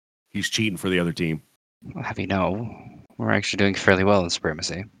 He's cheating for the other team. I'll have you know, we're actually doing fairly well in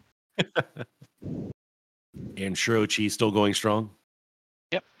supremacy. And Shirochi still going strong?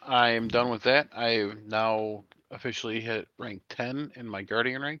 Yep, I am done with that. I now officially hit rank 10 in my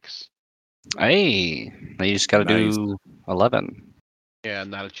Guardian ranks. Hey, now you just got to Nice. do 11. Yeah,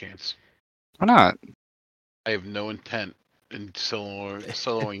 not a chance. Why not? I have no intent in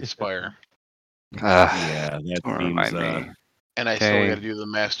soloing Spire. Yeah, that Don't seems. remind me. And I still Okay. got to do the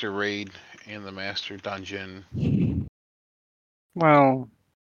Master Raid and the Master Dungeon. Well,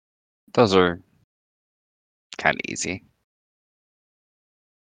 those are kind of easy.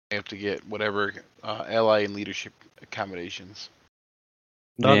 I have to get whatever ally and leadership accommodations.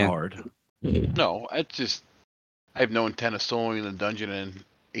 Not Yeah. hard. No, I have no intent of soloing the dungeon in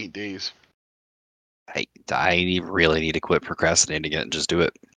 8 days. I really need to quit procrastinating it and just do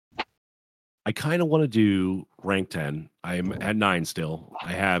it. I kind of want to do rank 10. I'm at 9 still.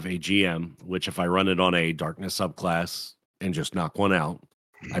 I have a GM, which if I run it on a darkness subclass and just knock one out,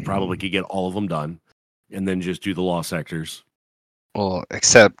 I probably could get all of them done and then just do the lost sectors. Well,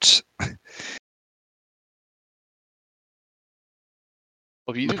 except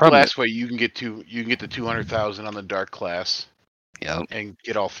Well, if you The do problem Glassway, you can get the 200,000 on the dark class yeah, and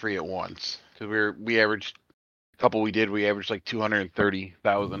get all 3 at once. Because we averaged we averaged like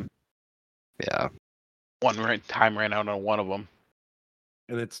 230,000. yeah. Time ran out on one of them.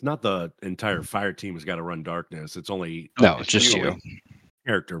 And it's not the entire fire team has got to run darkness. It's only No, it's just you. you.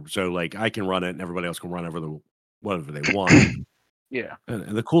 character. So like I can run it and everybody else can run whatever they want. Yeah.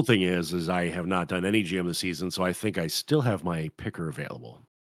 And the cool thing is I have not done any GM this season, so I think I still have my picker available.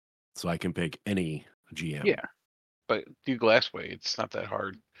 So I can pick any GM. Yeah. But do Glassway, it's not that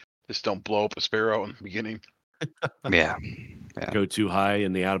hard. Just don't blow up a sparrow in the beginning. Yeah. Go too high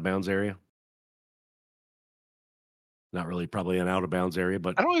in the out of bounds area. Not really probably an out of bounds area,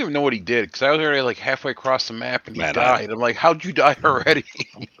 but I don't even know what he did because I was already like halfway across the map and he Man, died. I'm like, how'd you die already?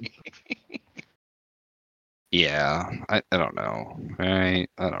 Yeah. I don't know. I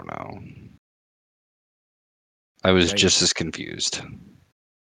don't know. I was Hey. just as confused.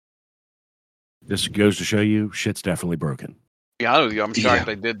 this goes to show you shit's definitely broken. To be honest with you, I'm shocked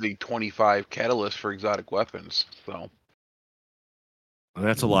Yeah. I did the 25 catalyst for exotic weapons. So And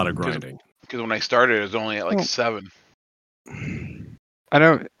that's a lot of grinding. because when I started, it was only at like Well, 7. I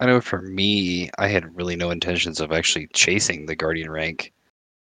know for me, I had really no intentions of actually chasing the Guardian rank.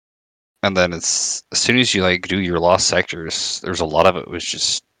 And then it's as soon as you like do your lost sectors, there's a lot of it was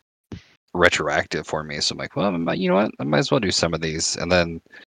just retroactive for me. So I'm like, well, you know what? I might as well do some of these. And then,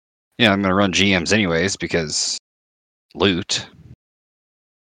 I'm gonna run GMs anyways because loot.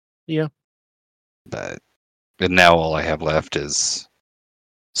 Yeah. But and now all I have left is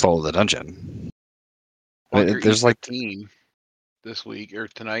Soul of the Dungeon. Bunker There's like, E15 this week or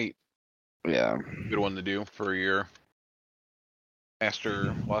tonight. yeah, Good one to do for your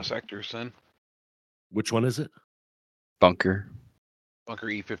Master Lost Sectors then. Which one is it? Bunker, Bunker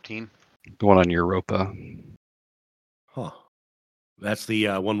E15. the one on Europa. Huh. That's the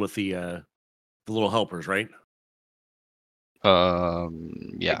one with the little helpers, right?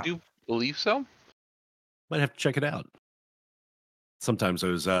 Yeah. I do believe so. Might have to check it out. Sometimes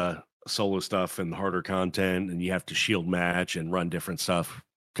those solo stuff and harder content, and you have to shield match and run different stuff.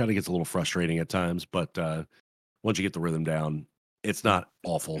 Kind of gets a little frustrating at times, but once you get the rhythm down, it's not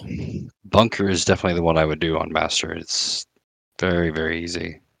awful. Bunker is definitely the one I would do on Master. It's very, very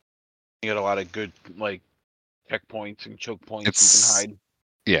easy. You got a lot of good like checkpoints and choke points It's you can hide.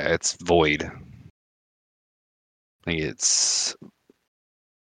 yeah, it's Void. I think it's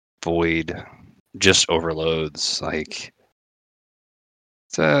Void, just overloads. Like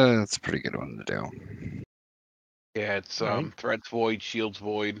it's a pretty good one to do. Yeah, it's Right. threats void, shields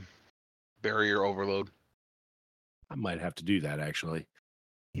void, barrier overload. I might have to do that actually.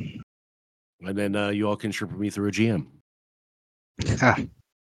 And then you all can trip me through a GM.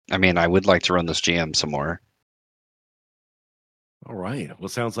 I mean, I would like to run this GM some more. All right. Well,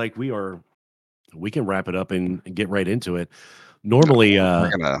 sounds like we can wrap it up and get right into it. Normally,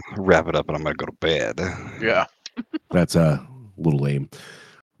 We're gonna wrap it up, and I'm gonna go to bed. Yeah. that's a little lame. I was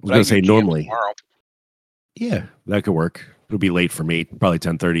But going I to say can GM normally, tomorrow. yeah, that could work. It'll be late for me, probably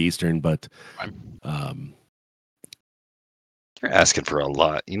 10:30 Eastern, but Fine. You're asking for a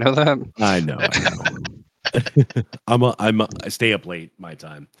lot. You know that? I know. I stay up late my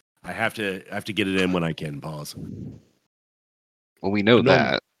time. I have to get it in when I can. Pause. Well, we know But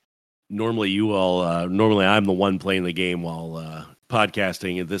that. normally you all normally I'm the one playing the game while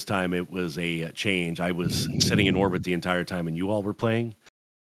podcasting, and this time it was a change. I was sitting in orbit the entire time, and you all were playing.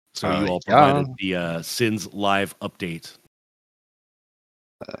 So you all provided the Sins live update.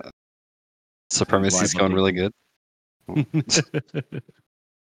 Supremacy's going really good.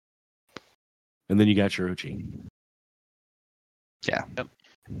 And then you got Shirochi. Yeah. Yep.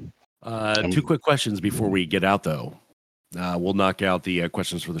 2 quick questions before we get out, though. We'll knock out the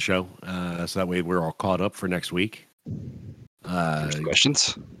questions for the show, so that way we're all caught up for next week.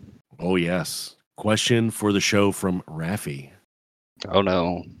 Questions? Oh, yes. Question for the show from Raffi. Oh,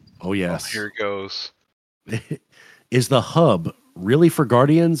 no. Oh, yes. Here it goes. Is the hub really for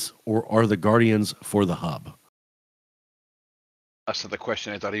Guardians, or are the Guardians for the hub? That's not the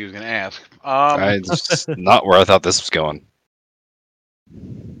question I thought he was going to ask. It's not where I thought this was going.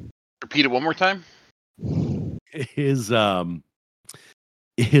 Repeat it one more time. Is the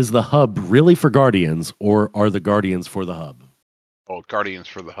hub really for Guardians, or are the Guardians for the hub? Oh, Guardians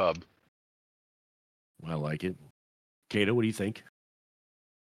for the hub. I like it. Kato, what do you think?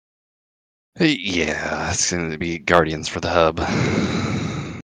 Yeah, it's going to be Guardians for the hub.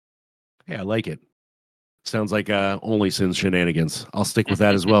 Yeah, I like it. Sounds like only Sins shenanigans. I'll stick with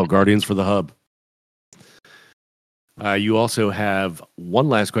that as well. Guardians for the hub. You also have one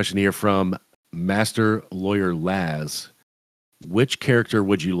last question here from Master Lawyer Laz. Which character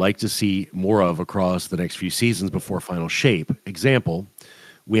would you like to see more of across the next few seasons before final shape? Example,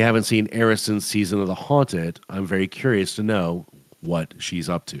 we haven't seen Eris since Season of the Haunted. I'm very curious to know what she's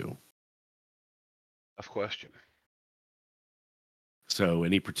up to. Tough question. So,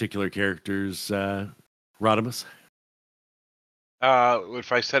 any particular characters, Rodimus?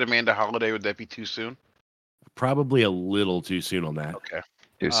 If I said Amanda Holiday, would that be too soon? Probably a little too soon on that. Okay.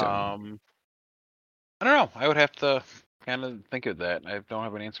 Too soon. I don't know. I would have to kind of think of that. I don't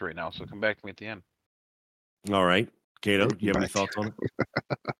have an answer right now, so come back to me at the end. All right. Kato, do you have any thoughts on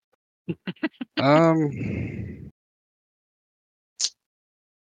it?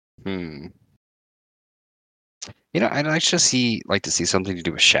 I'd actually like to see something to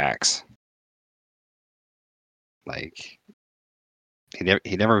do with Shaxx. Like,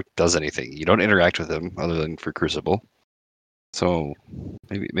 he never does anything. You don't interact with him other than for Crucible. So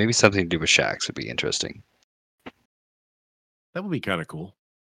maybe something to do with Shaxx would be interesting. That would be kind of cool.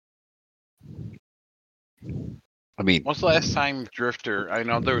 I mean, when's the last time Drifter? I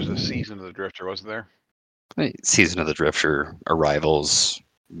know there was a season of the Drifter, wasn't there? Season of the Drifter, Arrivals,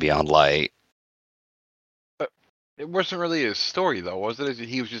 Beyond Light. It wasn't really his story, though, was it?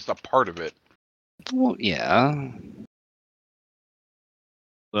 He was just a part of it. Well, yeah.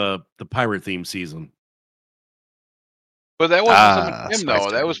 The pirate theme season. But that wasn't so much him, though.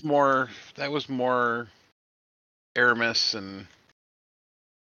 Time. That was more Aramis and.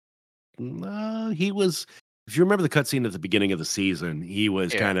 He was. If you remember the cutscene at the beginning of the season, he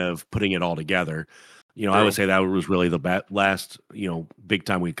was kind of putting it all together. I would say that was really the last, big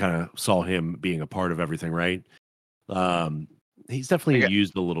time we kind of saw him being a part of everything, right? He's definitely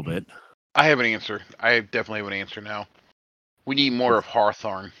used a little bit. I have an answer. I definitely have an answer now. We need more of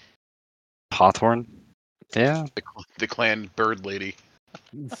Hawthorne. Hawthorne? Yeah. The clan bird lady.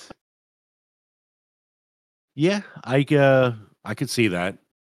 Yeah, I could see that.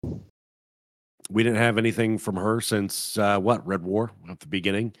 We didn't have anything from her since Red War at the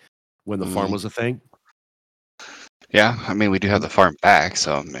beginning, when the farm was a thing. Yeah, I mean we do have the farm back,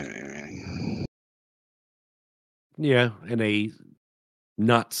 so yeah, in a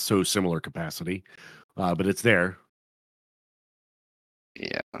not so similar capacity, but it's there.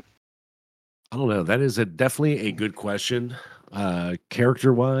 Yeah, I don't know. That is definitely a good question.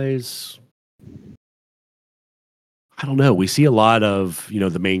 Character wise, I don't know. We see a lot of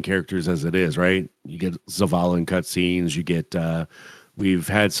the main characters as it is, right? You get Zavala in cutscenes. You get we've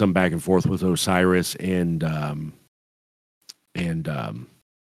had some back and forth with Osiris and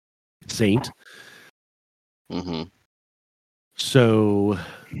Saint. Mm-hmm. So,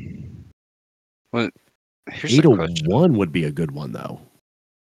 well, 801 would be a good one, though.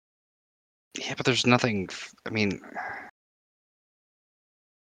 Yeah, but there's nothing. I mean, I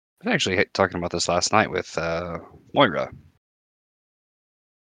was actually talking about this last night with Moira.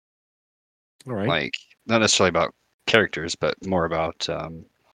 All right. Like, not necessarily about characters, but more about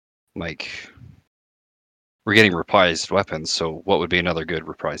like we're getting reprised weapons. So, what would be another good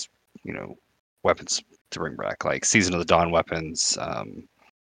reprised, weapons to bring back? Like Season of the Dawn weapons,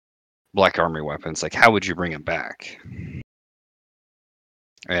 Black Armory weapons. Like, how would you bring them back?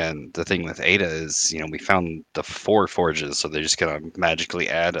 And the thing with Ada is, we found the 4 forges, so they're just gonna magically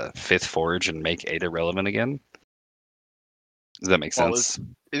add a 5th forge and make Ada relevant again. Does that make Well, sense?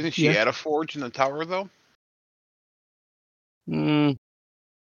 Isn't she at a forge in the tower though? No,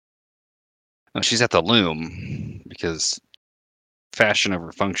 she's at the loom because fashion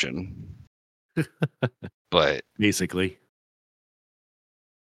over function. But Basically.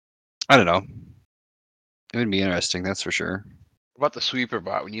 I don't know. It would be interesting, that's for sure. What about the sweeper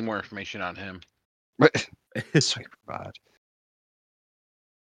bot? We need more information on him. Sweeper bot. I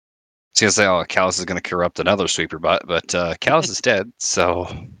was gonna say, Callus is gonna corrupt another sweeper bot, but Callus is dead, so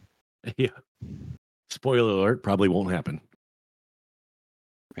Yeah. Spoiler alert, probably won't happen.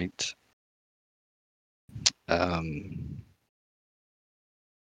 right. That's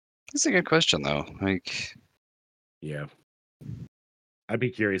a good question though. Yeah. I'd be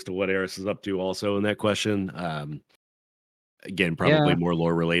curious to what Eris is up to also in that question. Again, probably more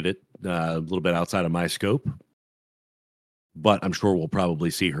lore related, a little bit outside of my scope. But I'm sure we'll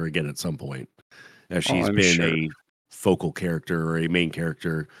probably see her again at some point, as she's been a focal character or a main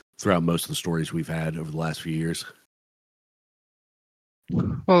character throughout most of the stories we've had over the last few years.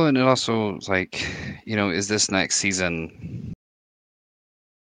 Well, and it also is is this next season?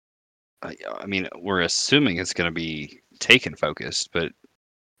 I mean, we're assuming it's going to be Taken focused, but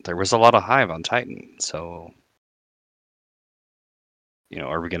there was a lot of Hive on Titan, so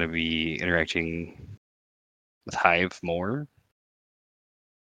are we going to be interacting with Hive more?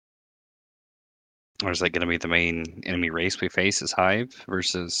 Or is that going to be the main enemy race we face is Hive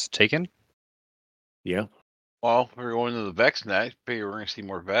versus Taken? Yeah. Well, we're going to the Vex next. Maybe we're going to see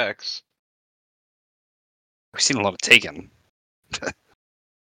more Vex. We've seen a lot of Taken.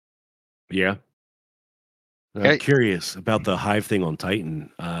 Yeah. I'm curious about the Hive thing on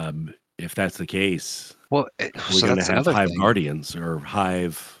Titan. If that's the case, well, we're going to have Hive Guardians or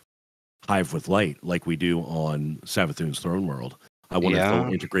Hive with Light like we do on Savathun's Throne World. I wonder if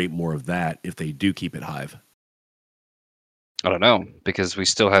they'll integrate more of that if they do keep it Hive. I don't know, because we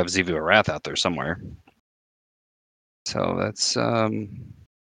still have Xivu Arath out there somewhere. So that's because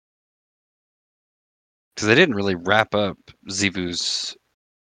they didn't really wrap up Xivu's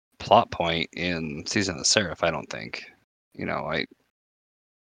plot point in Season of the Seraph, I don't think. I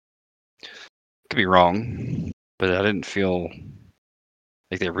could be wrong, but I didn't feel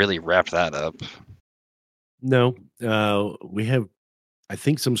like they really wrapped that up. No, we have, I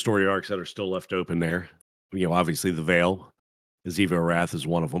think, some story arcs that are still left open there. Obviously the Veil, Xivu Arath is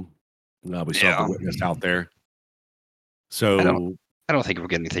one of them. We still have the Witness out there. So I don't think we'll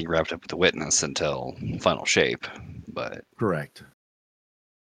get anything wrapped up with the Witness until Final Shape, but correct.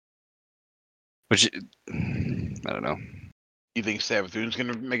 Which I don't know. You think Savathun's going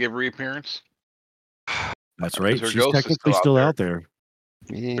to make a reappearance? That's right. She's technically still out there.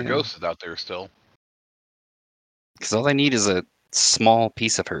 Yeah. Her ghost is out there still. Because all they need is a small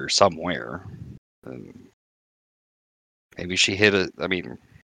piece of her somewhere. Maybe she hit the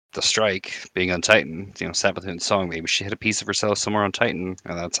strike being on Titan, Savathun's song, maybe she hit a piece of herself somewhere on Titan,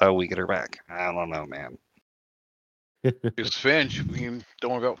 and that's how we get her back. I don't know, man. It's Finch.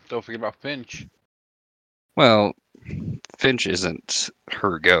 Don't forget about Finch. Well, Finch isn't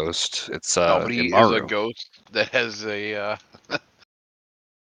her ghost. It's Nobody is a ghost that has a.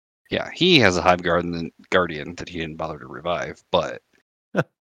 Yeah, he has a Hive Guardian that he didn't bother to revive, but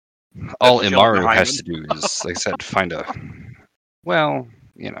all Immaru has to do is, like I said, find a. Well,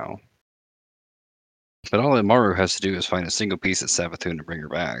 but all Immaru has to do is find a single piece of Savathun to bring her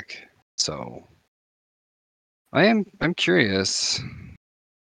back. So, I'm curious.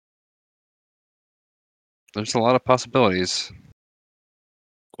 There's a lot of possibilities.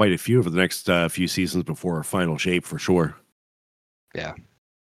 Quite a few over the next few seasons before our Final Shape, for sure. Yeah.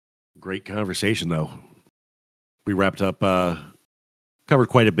 Great conversation, though. We wrapped up, covered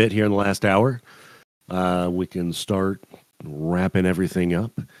quite a bit here in the last hour. We can start wrapping everything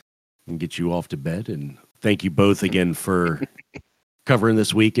up and get you off to bed. And thank you both again for covering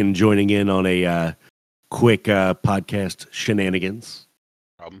this week and joining in on a quick podcast shenanigans.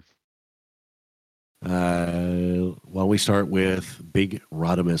 Problem. Why don't we start with Big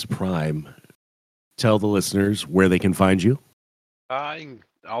Rodimus Prime? Tell the listeners where they can find you.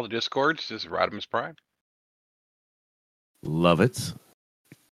 All the Discords, just Rodimus Prime. Love it.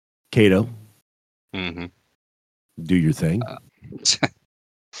 Kato. Mm-hmm. Do your thing.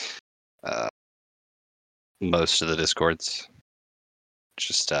 Most of the Discords.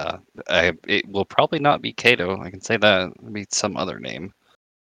 Just it will probably not be Kato. I can say that. It'll be some other name.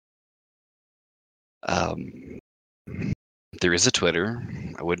 There is a Twitter.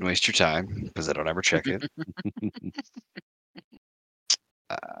 I wouldn't waste your time because I don't ever check it.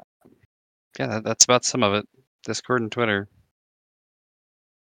 Yeah, that's about some of it. Discord and Twitter.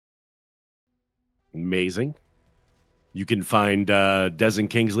 Amazing. You can find Des and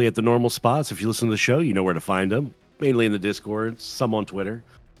Kingsley at the normal spots. If you listen to the show, you know where to find them. Mainly in the Discord, some on Twitter.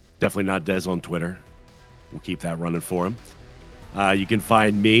 Definitely not Des on Twitter. We'll keep that running for him. You can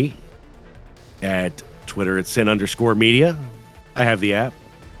find me at Twitter at Sin_media. I have the app.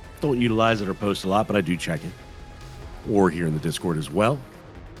 Don't utilize it or post a lot, but I do check it. Or here in the Discord as well.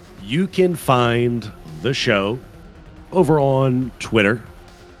 You can find the show over on Twitter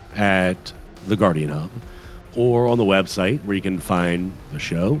at The Guardian Hub, or on the website where you can find the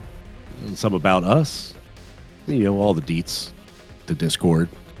show and some about us, all the deets, the Discord,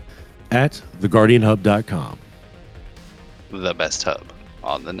 at theguardianhub.com. The best hub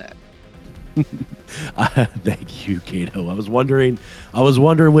on the net. Thank you, Kato. I was wondering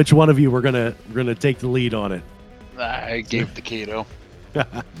which one of you were gonna take the lead on it. I gave the Kato.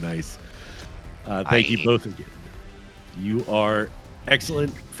 Nice. Thank you both again. You are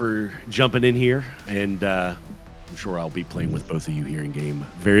excellent for jumping in here, and I'm sure I'll be playing with both of you here in game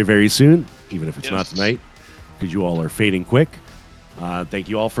very, very soon, even if it's not tonight, because you all are fading quick. Thank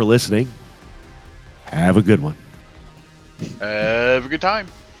you all for listening. Have a good one. Have a good time.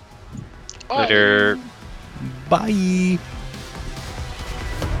 Later. Bye.